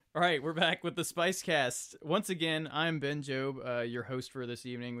All right, we're back with the Spice Cast. Once again, I'm Ben Job, your host for this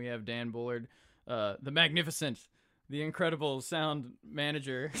evening. We have Dan Bullard, the magnificent, the incredible sound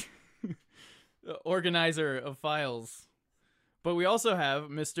manager, organizer of files. But we also have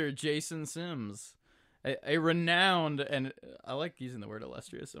Mr. Jason Sims, a renowned, and I like using the word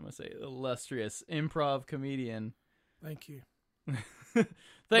illustrious, I'm going to say illustrious improv comedian. Thank you. Thank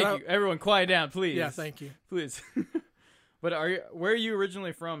you. Everyone quiet down, please. Yeah, thank you. Please. But where are you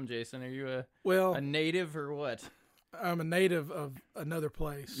originally from, Jason? Are you a native or what? I'm a native of another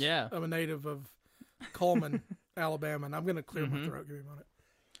place. Yeah. I'm a native of Coleman, Alabama, and I'm going to clear my throat. Give me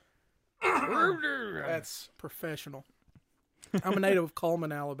a minute. That's professional. I'm a native of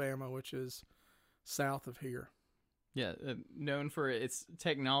Coleman, Alabama, which is south of here. Yeah, known for its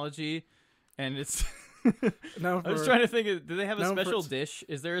technology, and it's... I was trying to think, do they have a special dish?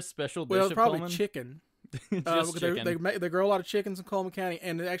 Is there a special dish of probably Coleman? Chicken. Just chicken. They grow a lot of chickens in Coleman County,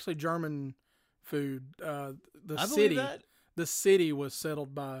 and it's actually German food. I believe that. The city was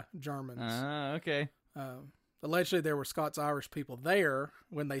settled by Germans. Ah, okay. Allegedly, there were Scots-Irish people there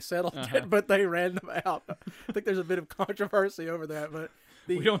when they settled it, but they ran them out. I think there's a bit of controversy over that, but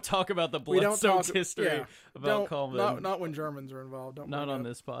we don't talk about the blood-soaked history about Coleman. Not when Germans are involved. Not on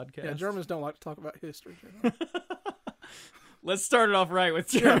this podcast. Yeah, Germans don't like to talk about history. Let's start it off right with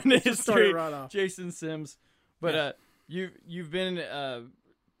German history. Right off. Jason Sims, but you've been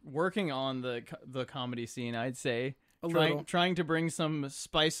working on the comedy scene, I'd say. Trying to bring some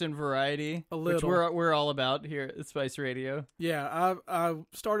spice and variety, which we're all about here at Spice Radio. Yeah, I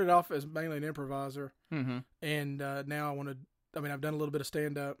started off as mainly an improviser, and now I've done a little bit of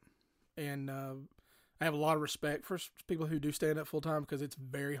stand-up, and I have a lot of respect for people who do stand-up full-time because it's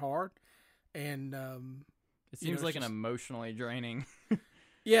very hard, and it seems like an emotionally draining.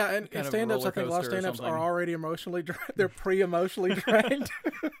 Yeah, and stand-ups, I think a lot of stand-ups are already emotionally drained. They're pre-emotionally drained.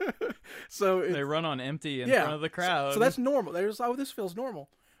 So they run on empty in front of the crowd. So that's normal. This feels normal.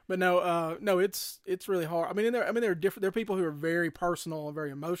 But no, it's really hard. There are different. There are people who are very personal and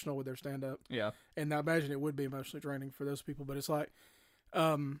very emotional with their stand-up. Yeah, and I imagine it would be emotionally draining for those people. But it's like,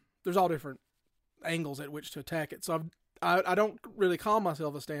 there's all different angles at which to attack it. So I don't really call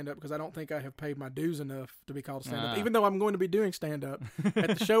myself a stand-up because I don't think I have paid my dues enough to be called a stand-up. Even though I'm going to be doing stand-up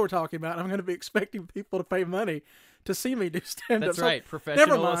at the show we're talking about, I'm going to be expecting people to pay money to see me do stand-up. That's right,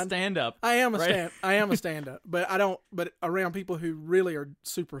 professional stand-up. I am a stand-up, but around people who really are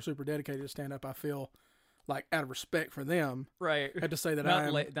super, super dedicated to stand-up, I feel like out of respect for them, right? I had to say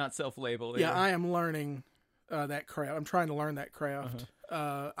that not self-labeled. Yeah, I am learning that craft. I'm trying to learn that craft.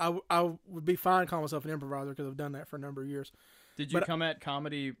 I would be fine calling myself an improviser because I've done that for a number of years. Did you come at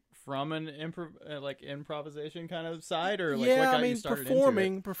comedy from an improvisation kind of side, or what got you started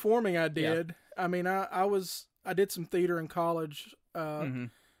performing? I did. Yeah. I did some theater in college,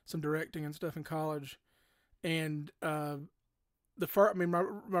 some directing and stuff in college, and my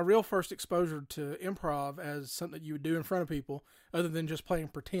real first exposure to improv as something that you would do in front of people, other than just playing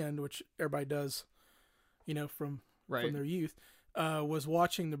pretend, which everybody does, from their youth, was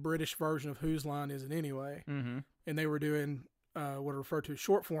watching the British version of Whose Line Is It Anyway? And they were doing what are referred to as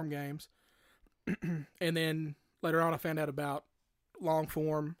short form games. And then later on I found out about long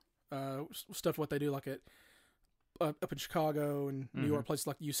form stuff, what they do like up in Chicago and New York, places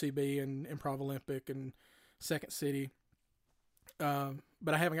like UCB and Improv Olympic and Second City. But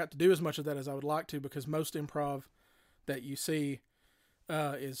I haven't got to do as much of that as I would like to, because most improv that you see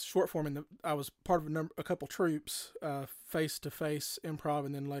is short form. I was part of a couple troupes, face-to-face improv,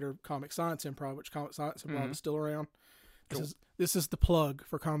 and then later Comic Science Improv, which Comic Science Improv is still around. Cool. This is the plug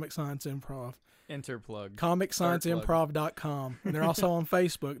for Comic Science Improv. Interplug. ComicScienceImprov.com. And they're also on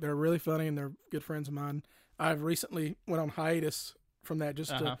Facebook. They're really funny, and they're good friends of mine. I've recently went on hiatus from that just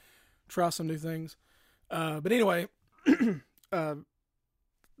to try some new things. But anyway,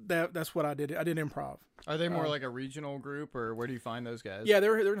 that's what I did. I did improv. Are they more like a regional group, or where do you find those guys? Yeah,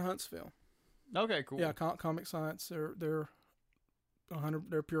 they're in Huntsville. Okay, cool. Yeah, Comic Science. They're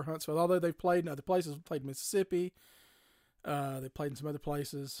pure Huntsville. Although they've played in other places, played in Mississippi. They played in some other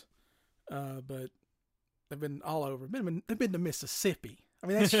places, but they've been all over. They've been to Mississippi.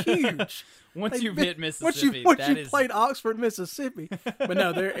 That's huge. Once you've hit Mississippi, once you've played Oxford, Mississippi. But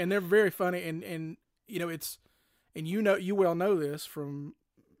no, they're very funny, and it's, and you well know this from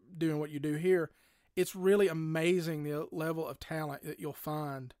doing what you do here. It's really amazing the level of talent that you'll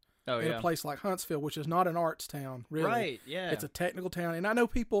find in a place like Huntsville, which is not an arts town, really. Right, yeah. It's a technical town. And I know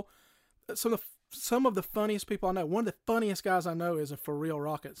people, some of the funniest people I know, one of the funniest guys I know is a for real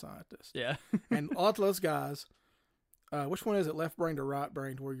rocket scientist. Yeah. And a lot of those guys, which one is it, left brained or right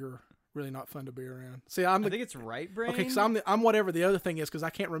brained, where you're really not fun to be around. See, I think it's right brain. Okay, so I'm whatever the other thing is because I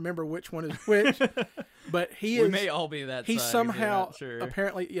can't remember which one is which. But we may all be that. He's somehow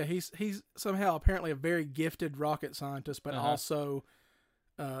apparently he's somehow apparently a very gifted rocket scientist, but also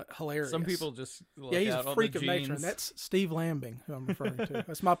hilarious. Some people just he's a freak of nature, and that's Steve Lambing who I'm referring to.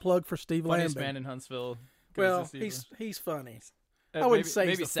 That's my plug for Steve Lambing. Funniest man in Huntsville. Well, he's funny. I wouldn't say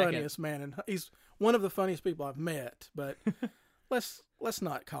he's the funniest man, and he's one of the funniest people I've met. But let's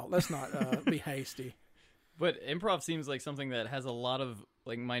not be hasty. But improv seems like something that has a lot of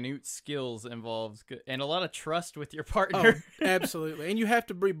like minute skills involved and a lot of trust with your partner. Oh, absolutely, and you have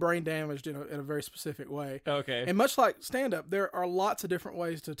to be brain damaged in a very specific way. Okay, and much like stand up, there are lots of different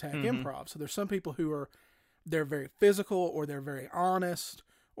ways to attack improv. So there's some people who they're very physical, or they're very honest,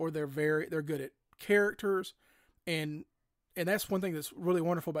 or they're good at characters, and that's one thing that's really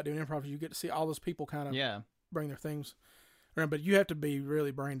wonderful about doing improv is you get to see all those people kind of bring their things around, but you have to be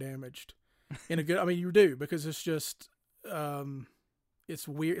really brain damaged in a good. I mean, you do, because it's just it's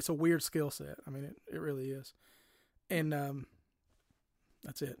weird. It's a weird skill set. I mean, it really is, and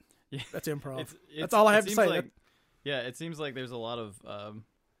that's it. Yeah. That's improv. That's all I have to say. Like, it seems like there's a lot of.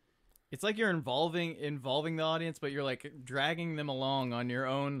 It's like you're involving the audience, but you're like dragging them along on your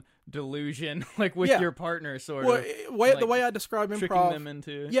own delusion, like with your partner, sort of. The way I describe improv, tricking them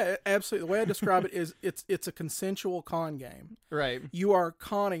into. Yeah, absolutely. The way I describe it is it's a consensual con game. Right. You are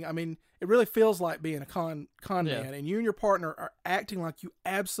conning. I mean, it really feels like being a con man, and you and your partner are acting like you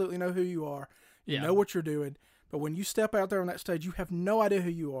absolutely know who you are. You know what you're doing, but when you step out there on that stage, you have no idea who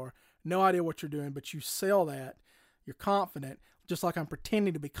you are, no idea what you're doing, but you sell that. You're confident. Just like I'm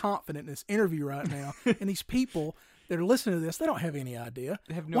pretending to be confident in this interview right now. And these people that are listening to this, they don't have any idea.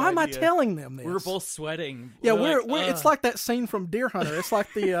 They have no Why idea. am I telling them this? We're both sweating. Yeah, we're it's like that scene from Deer Hunter. It's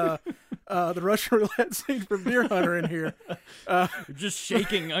like the Russian roulette scene from Deer Hunter in here. We're just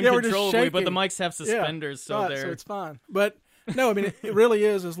shaking uncontrollably, but the mics have suspenders, so it's fine. But no, I mean it really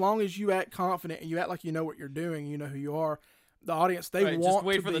is. As long as you act confident and you act like you know what you're doing, you know who you are. The audience, they want just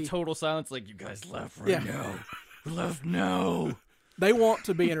wait to for the total silence. Like, you guys left right now. Left no. They want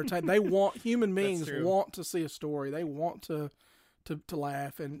to be entertained. They want human beings want to see a story. They want to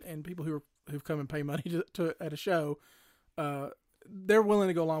laugh, and people who've come and pay money to at a show, they're willing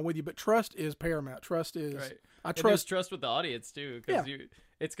to go along with you. But trust is paramount. Trust is I trust with the audience too, because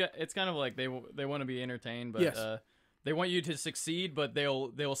it's kind of like they want to be entertained, but they want you to succeed, but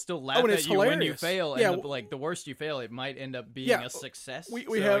they'll still laugh at you when you fail. And the worse you fail, it might end up being a success.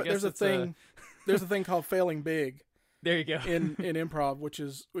 There's a thing called failing big. There you go. in improv, which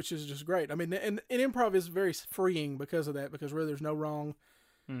is just great. I mean, and improv is very freeing because of that, because really there's no wrong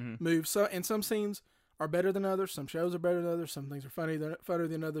move. So, and some scenes are better than others. Some shows are better than others. Some things are funnier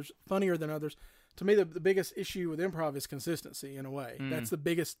than others. To me, the biggest issue with improv is consistency. In a way, that's the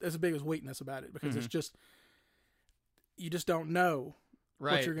biggest weakness about it, because it's just you just don't know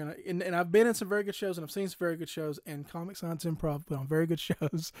what you're gonna. And I've been in some very good shows, and I've seen some very good shows, and Comic Sans Improv put on very good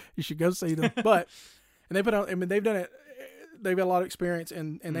shows. You should go see them, but. And they put on. I mean, they've done it. They've got a lot of experience,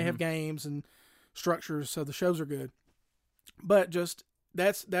 and they have games and structures, so the shows are good. But just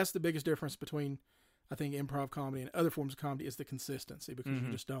that's the biggest difference between, I think, improv comedy and other forms of comedy is the consistency, because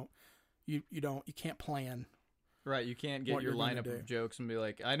you just don't, you can't plan. Right, you can't get your lineup of jokes and be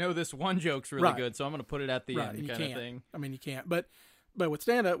like, I know this one joke's really good, so I'm going to put it at the end, kind of thing. I mean, you can't. But with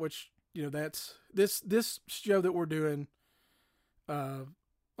stand up, which that's this show that we're doing.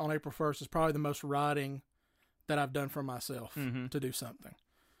 On April 1st is probably the most writing that I've done for myself to do something,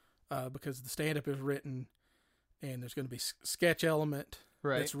 because the stand-up is written, and there's going to be sketch element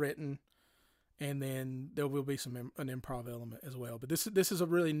that's written, and then there will be an improv element as well. But this is a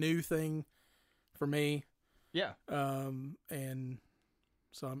really new thing for me. Yeah. And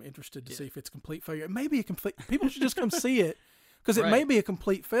so I'm interested to see if it's a complete failure. It may be a complete. People should just come see it, because it may be a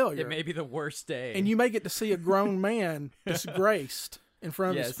complete failure. It may be the worst day, and you may get to see a grown man disgraced in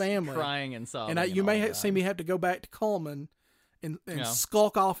front of his family, crying and sobbing. And you may see me have to go back to Coleman and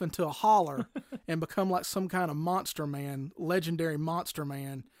skulk off into a holler and become like some kind of monster man, legendary monster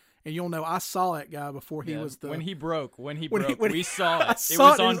man. And you'll know I saw that guy before he was when he broke. We saw it. It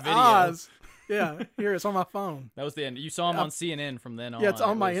was on video. Eyes. Yeah, here it's on my phone. That was the end. You saw him on CNN from then on. Yeah, it's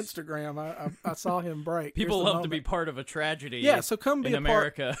on my Instagram. I saw him break. People love to be part of a tragedy. Yeah, so come be in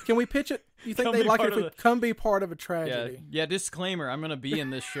America. Can we pitch it? You think they'd like it if we come be part of a tragedy? Yeah. Disclaimer: I'm going to be in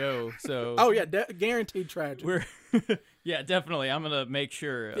this show, so. Oh yeah, guaranteed tragedy. Yeah, definitely. I'm going to make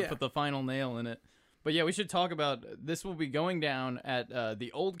sure put the final nail in it. But yeah, we should talk about this. Will be going down at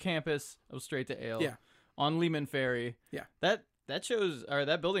the old campus of Straight to Ale. Yeah. On Lehman Ferry. Yeah. That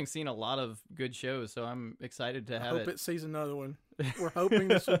building's seen a lot of good shows, so I'm excited to have it. I hope it sees another one. we're hoping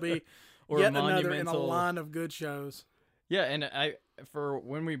this will be yet another in a line of good shows. Yeah, and for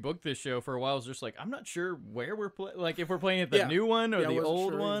when we booked this show for a while, I was just like, I'm not sure where we're playing. Like if we're playing at the new one or the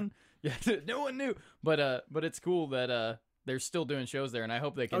old one. Yeah, no one knew. But it's cool that they're still doing shows there, and I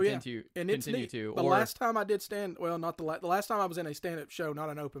hope they continue to. The last time I did the last time I was in a stand-up show, not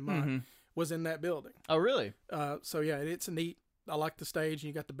an open mic, was in that building. Oh, really? So yeah, it's neat. I like the stage, and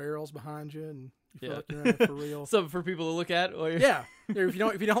you got the barrels behind you, and you feel like you're in it for real. So for people to look at, yeah. If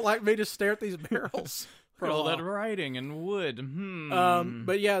you don't like me, just stare at these barrels. For all that writing and wood.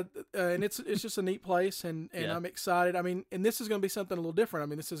 But yeah, and it's just a neat place, and I'm excited. I mean, and this is going to be something a little different. I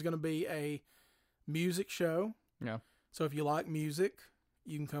mean, this is going to be a music show. Yeah. So if you like music,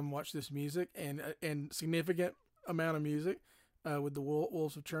 you can come watch this music and significant amount of music with the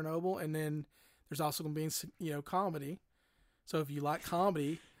Wolves of Chernobyl, and then there's also going to be comedy. So if you like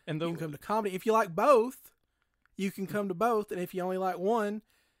comedy, you can come to comedy. If you like both, you can come to both, and if you only like one,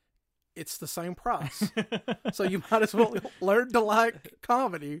 it's the same price. So you might as well learn to like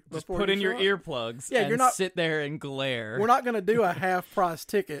comedy. Just put in your earplugs and sit there and glare. We're not going to do a half-price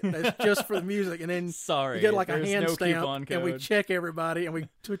ticket that's just for the music, and then you get like a hand stamp, and we check everybody, and we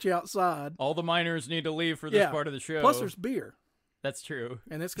put you outside. All the minors need to leave for this part of the show. Plus there's beer. That's true.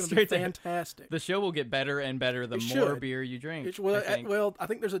 And it's going to be fantastic. The show will get better and better the more beer you drink. I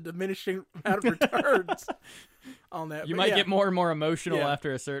think there's a diminishing amount of returns on that. You might get more and more emotional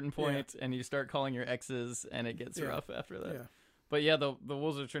after a certain point, and you start calling your exes, and it gets rough after that. Yeah. But yeah, the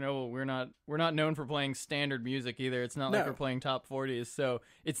Wolves of Chernobyl, we're not known for playing standard music either. It's not like we're playing top 40s, so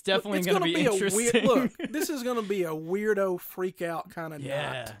it's definitely going to be interesting. This is going to be a weirdo freak out kind of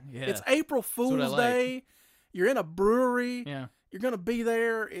night. Yeah. It's April Fool's Day. You're in a brewery. Yeah. You're gonna be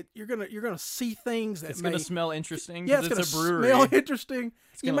there. You're gonna see things that it's gonna smell interesting. Yeah, it's gonna a smell interesting.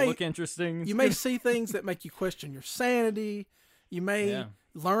 It's gonna look interesting. You may see things that make you question your sanity. You may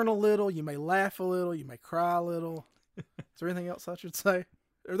learn a little. You may laugh a little. You may cry a little. Is there anything else I should say?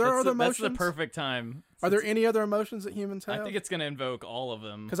 Are there other emotions? That's the perfect time. Are there any other emotions that humans have? I think it's going to invoke all of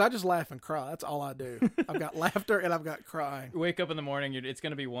them. Because I just laugh and cry. That's all I do. I've got laughter and I've got crying. You wake up in the morning, it's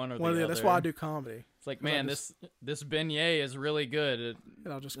going to be one or the other. That's why I do comedy. It's like, man, this beignet is really good.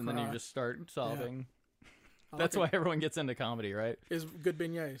 And I'll just cry. Then you just start sobbing. Yeah. That's why everyone gets into comedy, right? Is good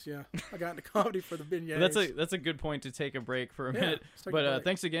beignets, yeah. I got into comedy for the beignets. That's a good point to take a break for a minute. But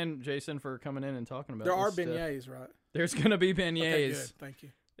thanks again, Jason, for coming in and talking about this. There are beignets, right? There's going to be beignets. Okay, good. Thank you.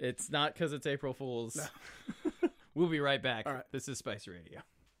 It's not because it's April Fool's. No. We'll be right back. All right. This is Spice Radio.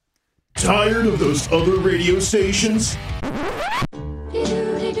 Tired of those other radio stations?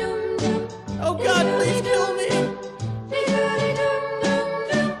 Oh God, please kill me!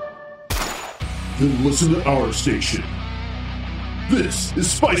 Then listen to our station. This is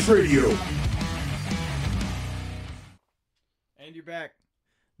Spice Radio. And you're back.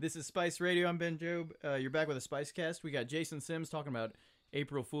 This is Spice Radio. I'm Ben Job. You're back with a Spice Cast. We got Jason Sims talking about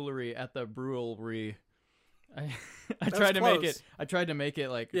April Foolery at the brewery. I tried to make it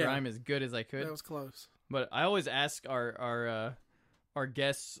like rhyme as good as I could. That was close. But I always ask our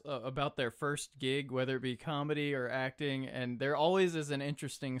guests about their first gig, whether it be comedy or acting, and there always is an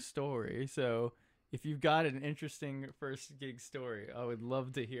interesting story. So if you've got an interesting first gig story, I would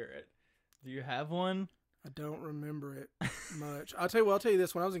love to hear it. Do you have one? I don't remember it much. I'll tell you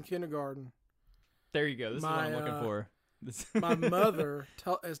this. When I was in kindergarten. There you go. This is what I'm looking for. My mother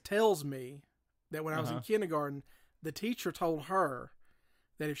tells me that when I was in kindergarten, the teacher told her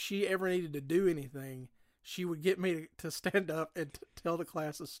that if she ever needed to do anything, she would get me to stand up and tell the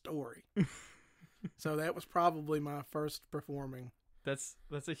class a story. So that was probably my first performing. That's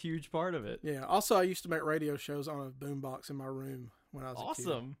a huge part of it. Yeah. Also, I used to make radio shows on a boombox in my room when I was a kid.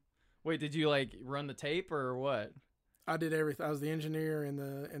 Awesome. Wait, did you like run the tape or what? I did everything. I was the engineer and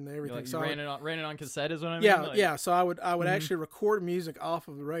the everything. Like, so ran it on cassette is what I mean? Yeah, yeah. So I would actually record music off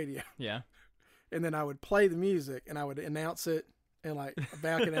of the radio. Yeah. And then I would play the music and I would announce it and like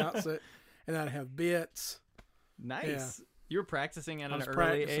back announce it, and I'd have bits. Nice. Yeah. You were practicing at an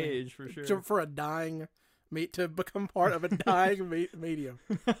early age for sure. For a dying to become part of a dying medium.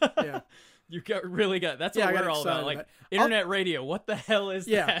 Yeah. You really got that's what we're all about. Like internet radio. What the hell is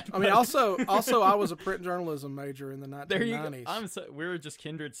that? I mean, also, I was a print journalism major in the 1990s. There you go. We're just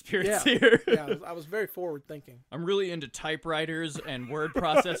kindred spirits here. Yeah, I was very forward thinking. I'm really into typewriters and word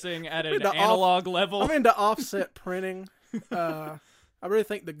processing at an analog level. I'm into offset printing. I really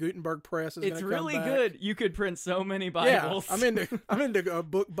think the Gutenberg press is. It's really good. You could print so many Bibles. Yeah, I'm into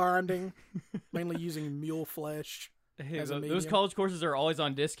book binding, mainly using mule flesh. Hey, those college courses are always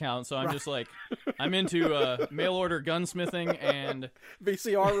on discount, so I'm just like, I'm into mail order gunsmithing and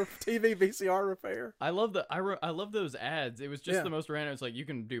VCR repair. I love those ads. It was just the most random. It's like you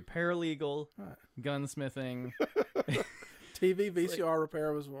can do paralegal, gunsmithing, TV VCR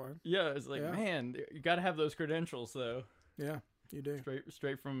repair was one. Yeah, it's like man, you got to have those credentials though. Yeah, you do.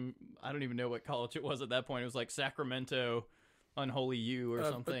 Straight from I don't even know what college it was at that point. It was like Sacramento. Unholy U or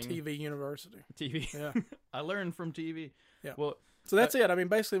something. TV University. TV. Yeah. I learned from TV. Yeah. Well, so that's it. I mean,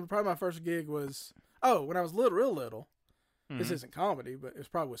 basically, probably my first gig was when I was real little. Mm-hmm. This isn't comedy, but it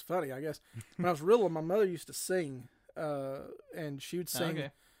probably was funny, I guess. When I was real little, my mother used to sing, and she would sing.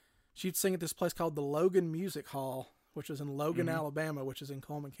 Okay. She'd sing at this place called the Logan Music Hall, which was in Logan, Alabama, which is in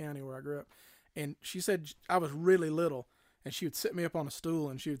Coleman County where I grew up. And she said I was really little, and she would sit me up on a stool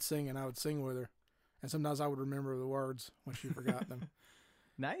and she would sing, and I would sing with her. And sometimes I would remember the words when she forgot them.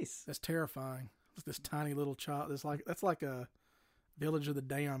 Nice. That's terrifying. This tiny little child. That's like a Village of the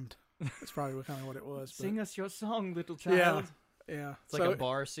Damned. That's probably kind of what it was. Sing us your song, little child. Yeah. It's like a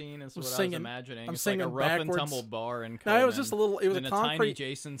bar scene. Is what I was imagining. I'm it's singing like a rough backwards. and tumble bar in Coleman. No, it was just a little. It was a concrete. Tiny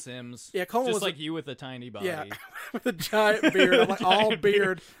Jason Sims. Yeah, Coleman just was like you with a tiny body. Yeah, with a giant beard, like all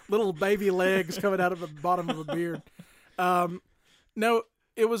beard, little baby legs coming out of the bottom of a beard. No.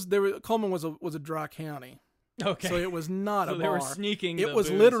 Coleman was a dry county. Okay. So it was not a bar. They were sneaking. It was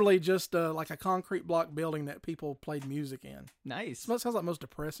booze. literally just like a concrete block building that people played music in. Nice. It sounds like the most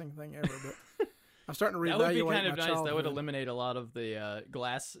depressing thing ever, but I'm starting to reevaluate that would be kind of nice. Childhood. That would eliminate a lot of the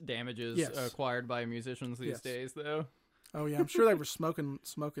glass damages acquired by musicians these days, though. Oh yeah, I'm sure they were smoking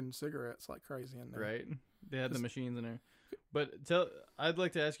cigarettes like crazy in there. Right. They had the machines in there. But I'd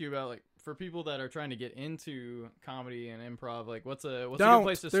like to ask you about for people that are trying to get into comedy and improv, what's a good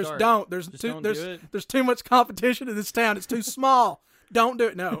place to start? There's too much competition in this town. It's too small. Don't do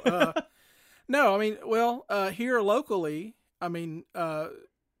it. No. No, I mean, here locally, I mean, there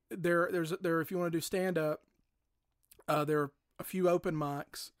if you want to do stand up, there are a few open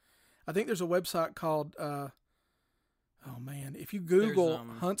mics. I think there's a website called oh man! If you Google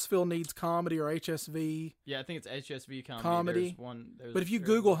Huntsville Needs Comedy or HSV, I think it's HSV Comedy. But if you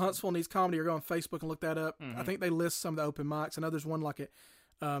Google Huntsville Needs Comedy or go on Facebook and look that up, I think they list some of the open mics. I know there's one like at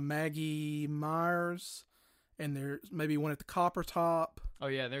Maggie Myers, and there's maybe one at the Copper Top. Oh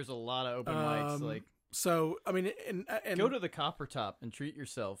yeah, there's a lot of open mics. So I mean, and go to the Copper Top and treat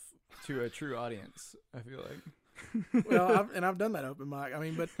yourself to a true audience. I feel like. Well, I've done that open mic. I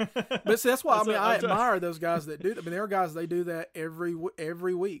mean, but see, that's why I admire those guys that do that. I mean, there are guys they do that every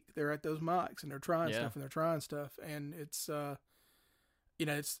week. They're at those mics and they're trying stuff, and it's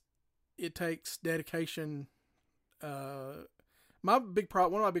it takes dedication. One of my big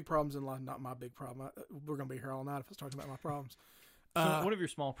problems in life, not my big problem. We're gonna be here all night if I start talking about my problems. One of your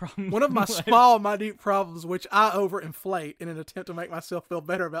small problems. One of my my deep problems, which I overinflate in an attempt to make myself feel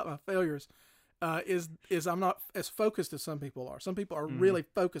better about my failures. Is I'm not as focused as some people are. Some people are really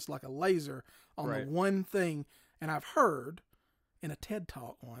focused like a laser on the one thing. And I've heard in a TED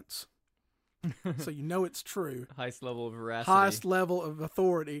Talk once, so it's true. Highest level of veracity. Highest level of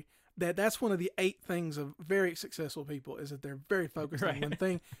authority. That's one of the 8 things of very successful people is that they're very focused on one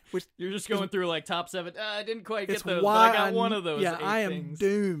thing. Which you're just going through top 7. I didn't quite get those, but I got one of those. Yeah, I am things.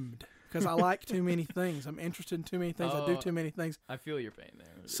 Doomed. Because I like too many things. I'm interested in too many things. I do too many things. I feel your pain there.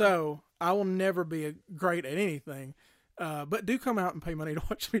 So I will never be great at anything. But do come out and pay money to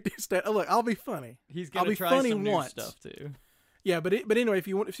watch me do stand. Look, I'll be funny. He's gonna try some new stuff too. Yeah, but anyway, if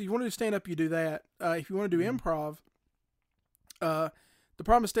you want to do stand up, you do that. If you want to do improv, the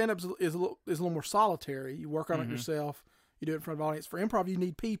problem with stand up is a little more solitary. You work on it yourself. You do it in front of an audience. For improv, you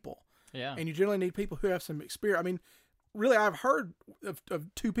need people. Yeah, and you generally need people who have some experience. I mean. Really, I've heard of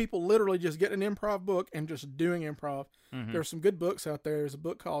 2 people literally just getting an improv book and just doing improv. There's some good books out there. There's a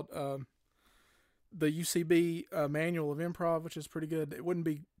book called the UCB Manual of Improv, which is pretty good. It wouldn't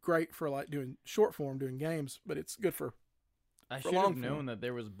be great for doing short form, doing games, but it's good for. I should have known that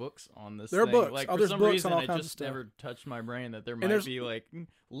there was books on this. There are books. For some reason, it just never touched my brain that there might be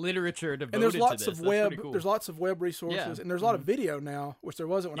literature devoted to this. There's lots of web resources, and there's a lot of video now, which there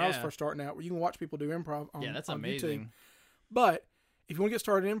wasn't when I was first starting out, where you can watch people do improv on that's on amazing. YouTube. But if you want to get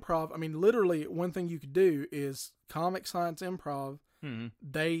started in improv, I mean, literally one thing you could do is Comic Science Improv.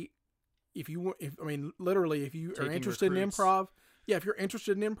 If you are interested in improv, if you're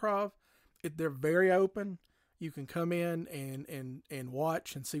interested in improv, they're very open. You can come in and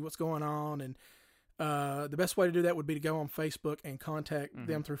watch and see what's going on. And the best way to do that would be to go on Facebook and contact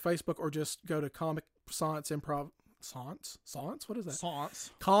them through Facebook, or just go to Comic Science Improv. Science? What is that?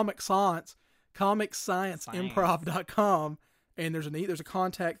 Science. Comic Science. ComicScienceImprov.com, And there's a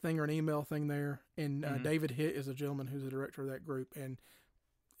contact thing or an email thing there. And David Hitt is a gentleman who's the director of that group. And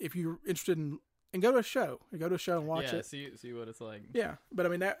if you're interested in, and go to a show and watch it. See what it's like. Yeah, but I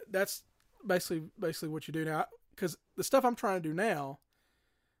mean that's basically what you do now. Because the stuff I'm trying to do now,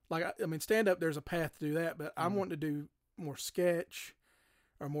 like I mean, stand up. There's a path to do that, but I'm wanting to do more sketch,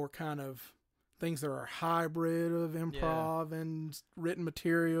 or more kind of things that are hybrid of improv and written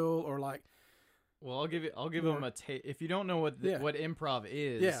material, or like. Well, I'll give them a taste. If you don't know what improv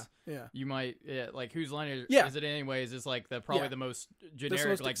is, you might like Whose Line is it anyways? Is like probably the most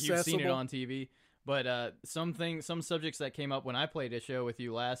generic, like accessible. You've seen it on TV. But some subjects that came up when I played a show with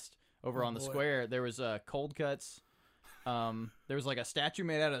you last over on the Square, there was cold cuts. There was like a statue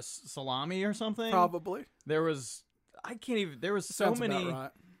made out of salami or something. Probably. There was so Sounds many.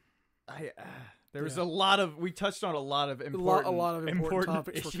 About right. There was a lot of. We touched on a lot of important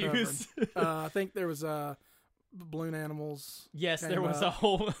topics issues. I think there was balloon animals. Yes, there's a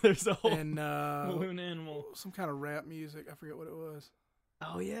whole and balloon animal. Some kind of rap music. I forget what it was.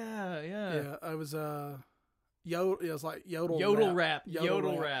 Oh yeah. It was Yodel. It was like yodel rap.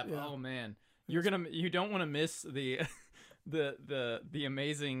 Yodel rap. Yeah. Oh man, you don't want to miss the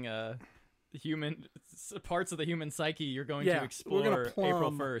amazing human parts of the human psyche you're going to explore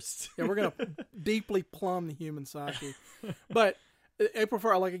April 1st. Yeah, we're gonna deeply plumb the human psyche. But April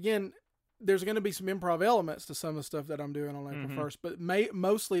 1st, like again, there's going to be some improv elements to some of the stuff that I'm doing on April 1st, but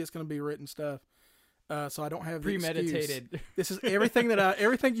mostly it's going to be written stuff. So I don't have the premeditated. Excuse. This is everything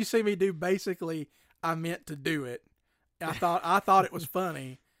everything you see me do. Basically, I meant to do it. I thought it was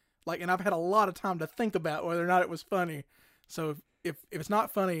funny, and I've had a lot of time to think about whether or not it was funny. So if it's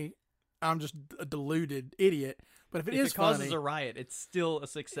not funny, I'm just a deluded idiot. But if it causes funny, a riot, it's still a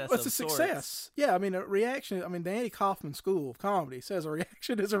success. It's a success. Yeah, I mean a reaction. I mean the Andy Kaufman School of Comedy says a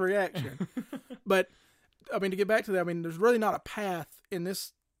reaction is a reaction. But I mean to get back to that, I mean there's really not a path in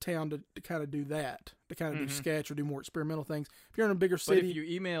this town to kind of do that, to kind of do sketch or do more experimental things. If you're in a bigger city, but if you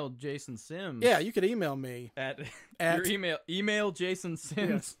email Jason Sims, you could email me at your email Jason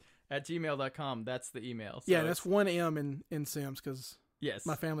Sims at gmail.com. That's the email. So that's one M in Sims because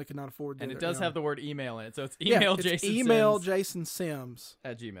my family could not afford that. And it does have the word email in it, so it's email Jason Sims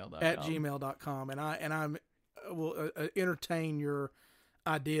at gmail.com. And I will entertain your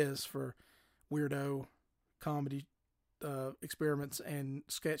ideas for weirdo comedy experiments and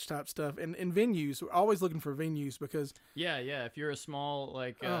sketch type stuff and venues. We're always looking for venues because if you're a small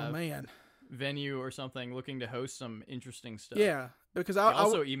venue or something looking to host some interesting stuff, because I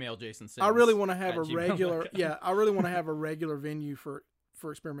also email Jason Sims. I really want to have a regular I really want to have a regular venue for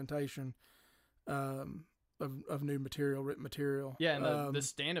experimentation of new material, written material. And the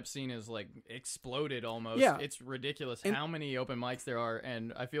stand-up scene is exploded almost. It's ridiculous how many open mics there are,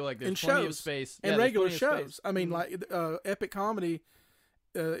 and I feel like there's plenty of space. And regular shows. I mean, Epic Comedy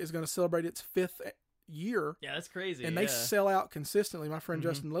is going to celebrate its 5th year. Yeah, that's crazy. And they sell out consistently. My friend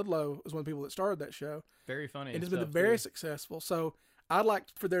Justin Lidlow was one of the people that started that show. Very funny. And it's been very successful. So I'd like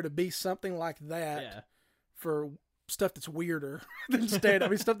for there to be something like that for stuff that's weirder than stand-up. I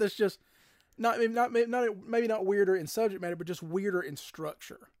mean, stuff that's just maybe not weirder in subject matter, but just weirder in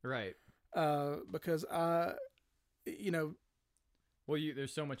structure. Right. Because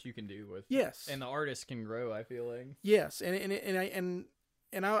there's so much you can do with. Yes. And the artist can grow, I feel like. Yes, and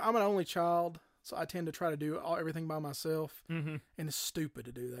I'm an only child, so I tend to try to do everything by myself, and it's stupid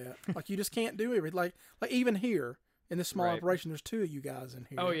to do that. You just can't do everything. Like even here in this small operation, there's 2 of you guys in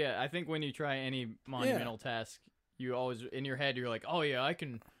here. Oh yeah, I think when you try any monumental task, you always in your head you're like, oh yeah, I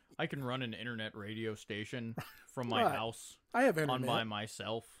can run an internet radio station from my house. I have internet. By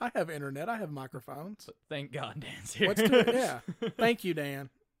myself. I have internet. I have microphones. But thank God Dan's here. Let's do it. Yeah. Thank you,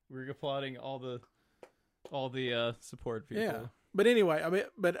 Dan. We're applauding all the support people. Yeah. But anyway, I mean,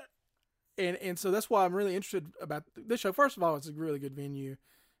 and so that's why I'm really interested about this show. First of all, it's a really good venue,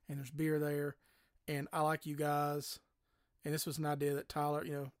 and there's beer there, and I like you guys. And this was an idea that Tyler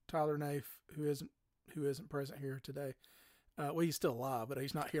Naif, who isn't present here today. He's still alive, but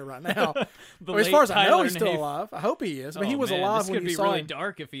he's not here right now. As far as I know, he's still alive. I hope he is. I mean, he was alive when you saw him. This could be really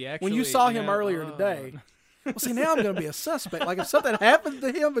dark if he actually... When you saw him earlier today. Well, see, now I'm going to be a suspect. If something happened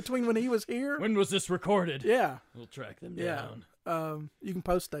to him between when he was here... When was this recorded? Yeah. We'll track them down. You can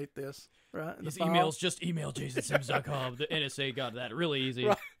post-date this, right? His emails, just email jasonsims.com. The NSA got that really easy.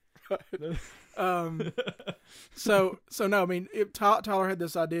 Right. So no, I mean, Tyler had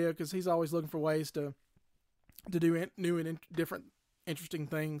this idea because he's always looking for ways to do new and different, interesting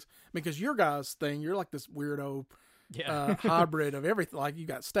things. Because your guys' thing, you're like this weirdo hybrid of everything. Like you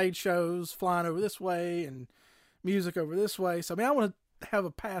got stage shows flying over this way and music over this way. So I mean, I want to have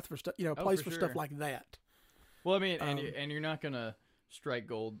a path for stuff, place for stuff like that. Well, I mean, and you're not gonna strike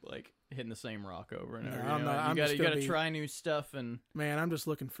gold like hitting the same rock over and over. You gotta try new stuff. And man, I'm just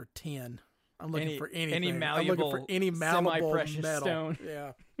looking for 10. I'm looking for anything. Any malleable, semi-precious metal. Stone.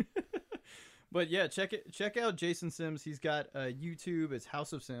 Yeah. But yeah, check out Jason Sims. He's got YouTube. It's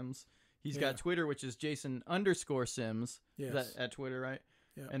House of Sims. He's got Twitter, which is Jason_Sims. Yes. At Twitter, right?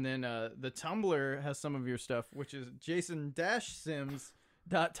 Yeah. And then the Tumblr has some of your stuff, which is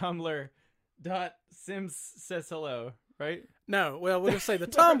Jason-Sims.tumblr.Sims says hello, right? No, well, we'll just say the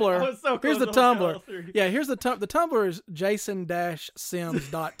Tumblr. Here's the Tumblr. Yeah, here's the Tumblr is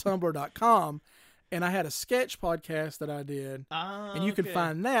jason-sims.tumblr.com. And I had a sketch podcast that I did, and you can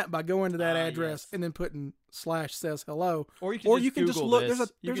find that by going to that address and then putting /says-hello. Or you can just look. There's a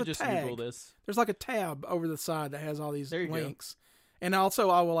tag. Google this. There's like a tab over the side that has all these links. And also,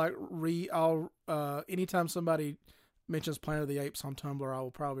 I will anytime somebody mentions Planet of the Apes on Tumblr, I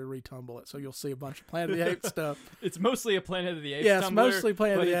will probably retumble it, so you'll see a bunch of Planet of the Apes stuff. It's mostly a Planet of the Apes. Yeah, it's Tumblr, mostly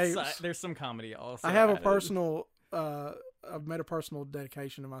Planet of the Apes. There's some comedy also. I have a personal. I've made a personal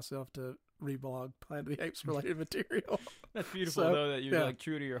dedication to myself to reblog Planet of the Apes related material. That's beautiful, though, that you're like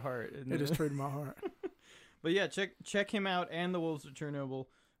true to your heart. It is true to my heart. But yeah, check him out and The Wolves of Chernobyl.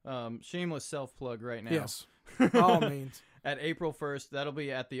 Shameless self plug right now. Yes, by all means. At April 1st, that'll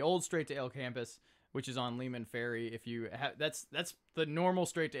be at the old Straight to Ale campus, which is on Lehman Ferry. If you that's the normal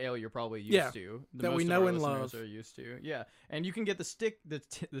Straight to Ale you're probably used to. That we know and love. Are used to. Yeah, and you can get the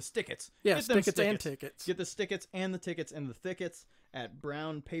stickets. Yeah, stickets and tickets. Get the stickets and the tickets and the thickets at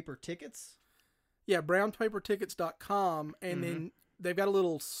Brown Paper Tickets. Yeah, brownpapertickets.com, and then they've got a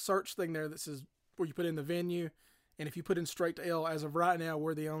little search thing there that says where you put in the venue. And if you put in Straight to Ale, as of right now,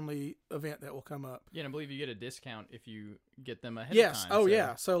 we're the only event that will come up. Yeah, and I believe you get a discount if you get them ahead of time. Oh,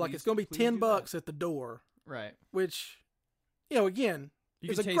 yeah. So, like, it's going to be $10 at the door. Right. Which, again,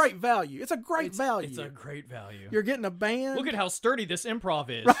 is a great value. It's a great value. It's a great value. You're getting a band. Look at how sturdy this improv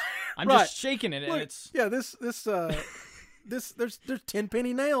is. Right. I'm just shaking it, and it's... Yeah, there's 10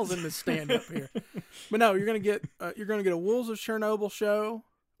 penny nails in this stand up here. But no, you're going to get a Wolves of Chernobyl show,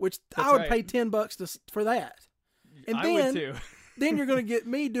 which I would pay $10 for that. And I would too. Then you're going to get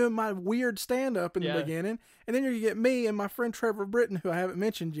me doing my weird stand-up in the beginning, and then you're going to get me and my friend Trevor Britton, who I haven't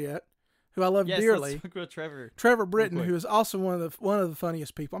mentioned yet, who I love dearly. Let's talk about Trevor. Trevor Britton, who is also one of the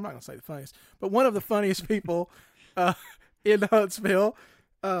funniest people. I'm not going to say the funniest, but one of the funniest people in Huntsville.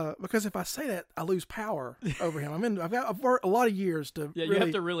 Because if I say that, I lose power over him. I've worked a lot of years to. Yeah, you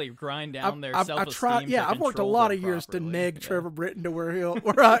have to really grind down their self-esteem. I've worked a lot of years to neg Trevor Britton to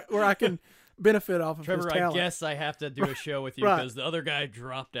where I can benefit off of Trevor, his talent. I guess I have to do a show with you because the other guy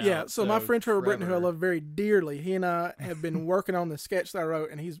dropped out. Yeah, so my friend Trevor Britton, who I love very dearly, he and I have been working on the sketch that I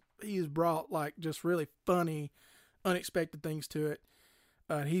wrote, and he's brought like just really funny, unexpected things to it.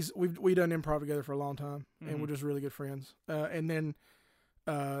 We've done improv together for a long time, and we're just really good friends. And then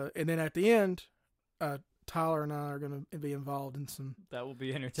at the end, Tyler and I are going to be involved in some that will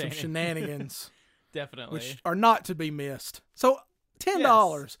be entertaining shenanigans, definitely, which are not to be missed. So.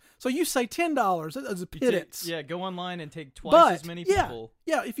 $10. Yes. So you say $10. That is a pittance. Go online and take twice as many people.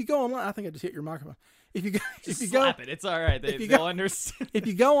 Yeah. If you go online, I think I just hit your microphone. If you slap it. It's all right. They'll understand. If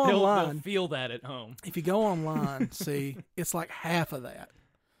you go online, they'll feel that at home. If you go online, see, it's like half of that.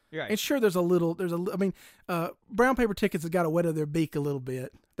 Right. And sure, there's a little. I mean, Brown Paper Tickets have got to wet their beak a little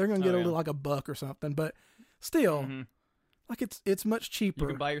bit. They're going to get a little like $1 or something, but still. Like it's much cheaper. You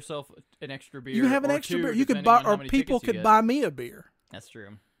can buy yourself an extra beer. You have an extra beer. You could buy, or people could buy me a beer. That's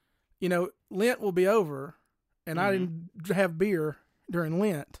true. Lent will be over, and I didn't have beer during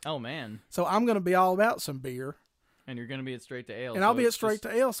Lent. Oh man! So I'm going to be all about some beer. And you're going to be at Straight to Ale. And I'll be at Straight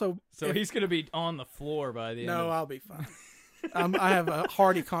to Ale. So he's going to be on the floor by the end. No, I'll be fine. I have a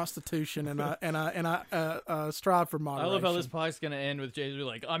hardy constitution, and I strive for moderation. I love how this podcast's going to end with Jay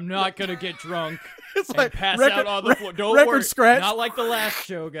like, I'm not going to get drunk and pass out on the floor. Don't worry. Scratch. Not like the last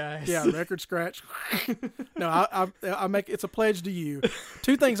show, guys. Yeah, record scratch. No, I make it's a pledge to you.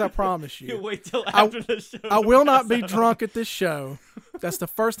 2 things I promise you. You wait till after the show. I will not be drunk at this show. That's the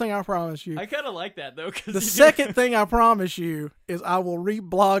first thing I promise you. I kind of like that, though. The second thing I promise you is I will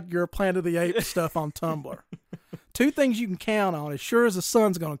reblog your Planet of the Apes stuff on Tumblr. 2 things you can count on as sure as the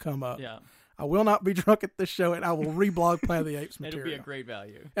sun's going to come up. Yeah. I will not be drunk at this show, and I will reblog Planet of the Apes material. It'll be a great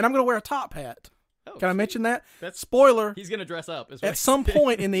value. And I'm going to wear a top hat. Oh, can I mention that? That's spoiler. He's going to dress up. At some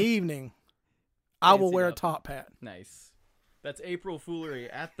point in the evening, I will wear a top hat. Nice. That's April Foolery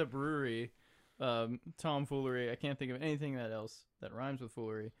at the brewery. Tomfoolery. I can't think of anything else that rhymes with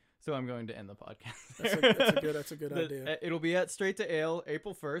foolery. So I'm going to end the podcast. That's a good idea. It'll be at Straight to Ale,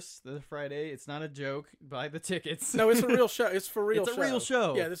 April 1st, the Friday. It's not a joke. Buy the tickets. No, it's a real show. It's for real. It's a real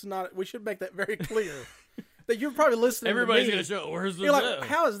show. Yeah, this is not. We should make that very clear. that you're probably listening. Everybody's to gonna show. Where's the? You're like,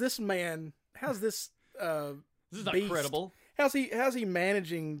 how is this man? How's this? This is not credible. How's he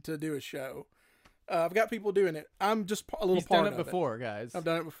managing to do a show? I've got people doing it. I'm just a little part of it. He's done it before, guys. I've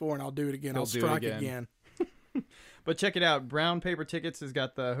done it before, and I'll do it again. I'll strike again. But check it out. Brown Paper Tickets has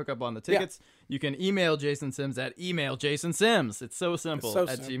got the hookup on the tickets. Yeah. You can email Jason Sims at emailJasonSims. It's so simple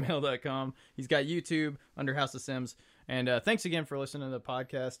at gmail.com. He's got YouTube under House of Sims. And thanks again for listening to the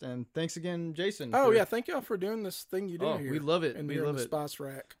podcast. And thanks again, Jason. Yeah. Thank y'all for doing this thing you do here. We love it. We love it. Spice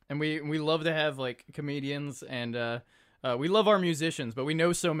Rack. And we love to have like comedians and we love our musicians, but we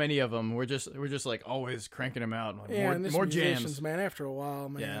know so many of them. We're just like always cranking them out. Like, more jams, man. After a while,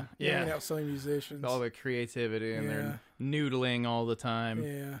 man. Yeah. Out so many musicians. All the creativity and they're noodling all the time.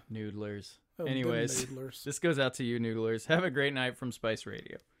 Yeah. Noodlers. Anyways, this goes out to you, noodlers. Have a great night from Spice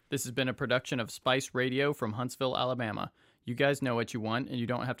Radio. This has been a production of Spice Radio from Huntsville, Alabama. You guys know what you want, and you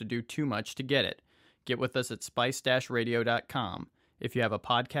don't have to do too much to get it. Get with us at spice-radio.com. If you have a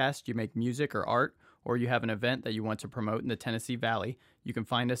podcast, you make music or art, or you have an event that you want to promote in the Tennessee Valley, you can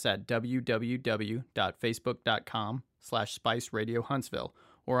find us at www.facebook.com/Spice Radio Huntsville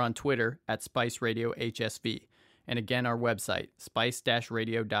or on Twitter at Spice Radio HSV. And again, our website,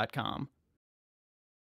 spice-radio.com.